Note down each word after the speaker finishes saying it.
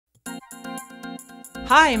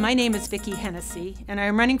Hi, my name is Vicki Hennessy, and I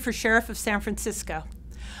am running for Sheriff of San Francisco.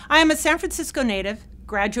 I am a San Francisco native,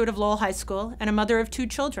 graduate of Lowell High School, and a mother of 2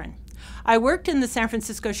 children. I worked in the San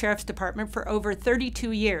Francisco Sheriff's Department for over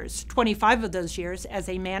 32 years, 25 of those years as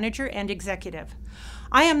a manager and executive.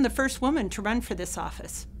 I am the first woman to run for this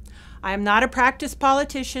office. I am not a practiced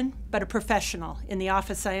politician, but a professional in the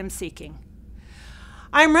office I am seeking.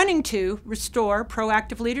 I am running to restore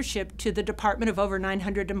proactive leadership to the department of over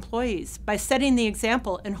 900 employees by setting the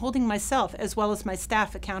example and holding myself as well as my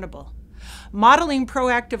staff accountable. Modeling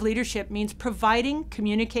proactive leadership means providing,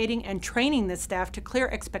 communicating, and training the staff to clear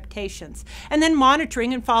expectations, and then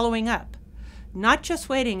monitoring and following up, not just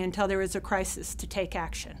waiting until there is a crisis to take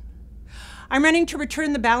action. I'm running to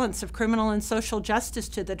return the balance of criminal and social justice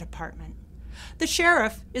to the department. The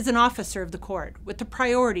sheriff is an officer of the court with the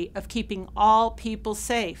priority of keeping all people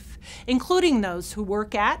safe, including those who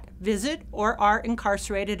work at, visit, or are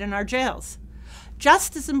incarcerated in our jails.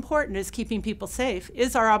 Just as important as keeping people safe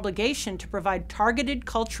is our obligation to provide targeted,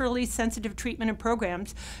 culturally sensitive treatment and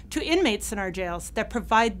programs to inmates in our jails that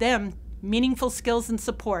provide them meaningful skills and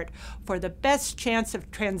support for the best chance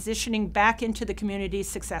of transitioning back into the community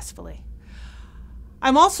successfully.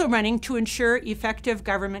 I'm also running to ensure effective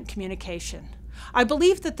government communication. I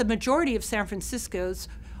believe that the majority of San Franciscans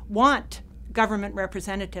want government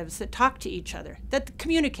representatives that talk to each other, that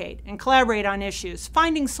communicate and collaborate on issues,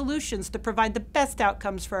 finding solutions to provide the best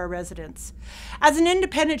outcomes for our residents. As an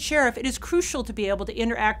independent sheriff, it is crucial to be able to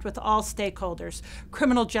interact with all stakeholders,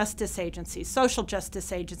 criminal justice agencies, social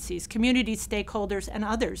justice agencies, community stakeholders, and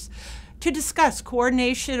others, to discuss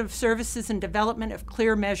coordination of services and development of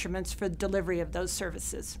clear measurements for the delivery of those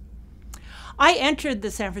services. I entered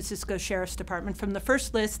the San Francisco Sheriff's Department from the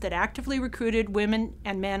first list that actively recruited women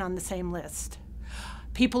and men on the same list,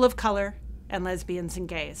 people of color and lesbians and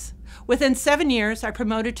gays. Within 7 years, I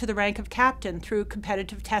promoted to the rank of captain through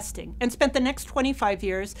competitive testing and spent the next 25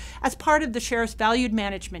 years as part of the sheriff's valued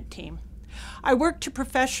management team. I worked to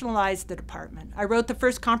professionalize the department. I wrote the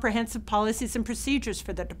first comprehensive policies and procedures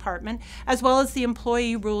for the department, as well as the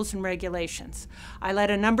employee rules and regulations. I led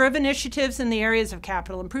a number of initiatives in the areas of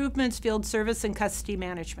capital improvements, field service, and custody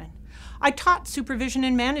management. I taught supervision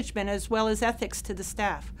and management as well as ethics to the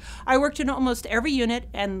staff. I worked in almost every unit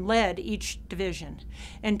and led each division.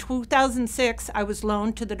 In 2006, I was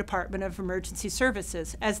loaned to the Department of Emergency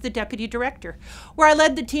Services as the deputy director, where I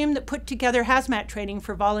led the team that put together hazmat training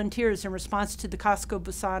for volunteers in response to the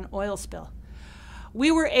Costco-Busan oil spill. We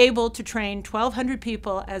were able to train 1,200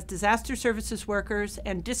 people as disaster services workers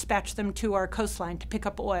and dispatch them to our coastline to pick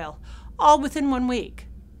up oil, all within 1 week.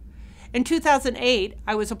 In 2008,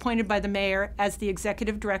 I was appointed by the mayor as the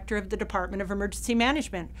executive director of the Department of Emergency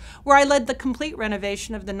Management, where I led the complete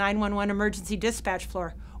renovation of the 911 emergency dispatch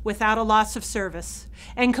floor without a loss of service,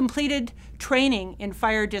 and completed training in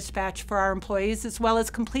fire dispatch for our employees, as well as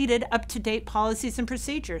completed up-to-date policies and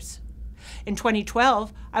procedures. In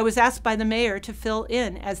 2012, I was asked by the mayor to fill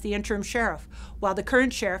in as the interim sheriff, while the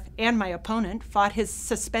current sheriff and my opponent fought his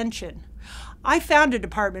suspension. I found a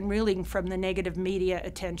department reeling from the negative media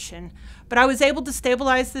attention, but I was able to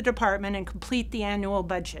stabilize the department and complete the annual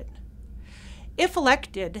budget. If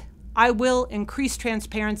elected, I will increase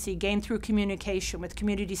transparency gained through communication with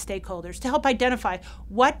community stakeholders to help identify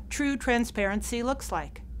what true transparency looks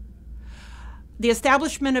like. The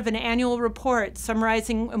establishment of an annual report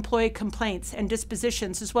summarizing employee complaints and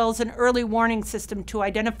dispositions, as well as an early warning system to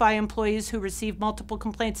identify employees who receive multiple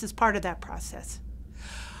complaints as part of that process.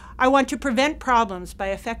 I want to prevent problems by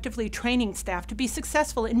effectively training staff to be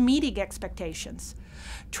successful in meeting expectations.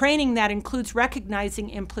 Training that includes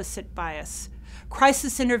recognizing implicit bias,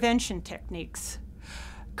 crisis intervention techniques,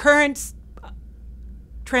 current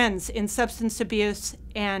trends in substance abuse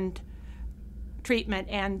and treatment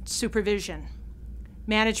and supervision,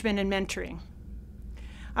 management and mentoring.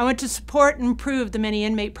 I want to support and improve the many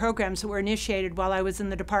inmate programs that were initiated while I was in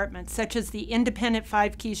the department, such as the Independent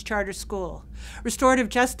 5 Keys Charter School, restorative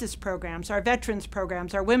justice programs, our veterans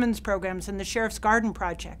programs, our women's programs, and the Sheriff's Garden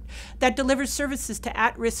Project that delivers services to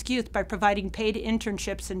at-risk youth by providing paid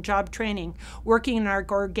internships and job training, working in our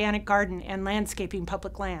organic garden and landscaping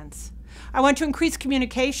public lands. I want to increase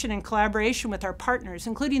communication and collaboration with our partners,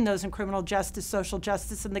 including those in criminal justice, social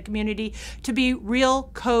justice, and the community, to be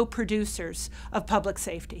real co-producers of public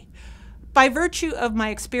safety. By virtue of my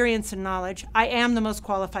experience and knowledge, I am the most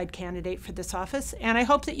qualified candidate for this office, and I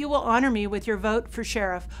hope that you will honor me with your vote for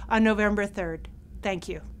sheriff on November 3rd. Thank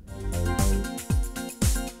you.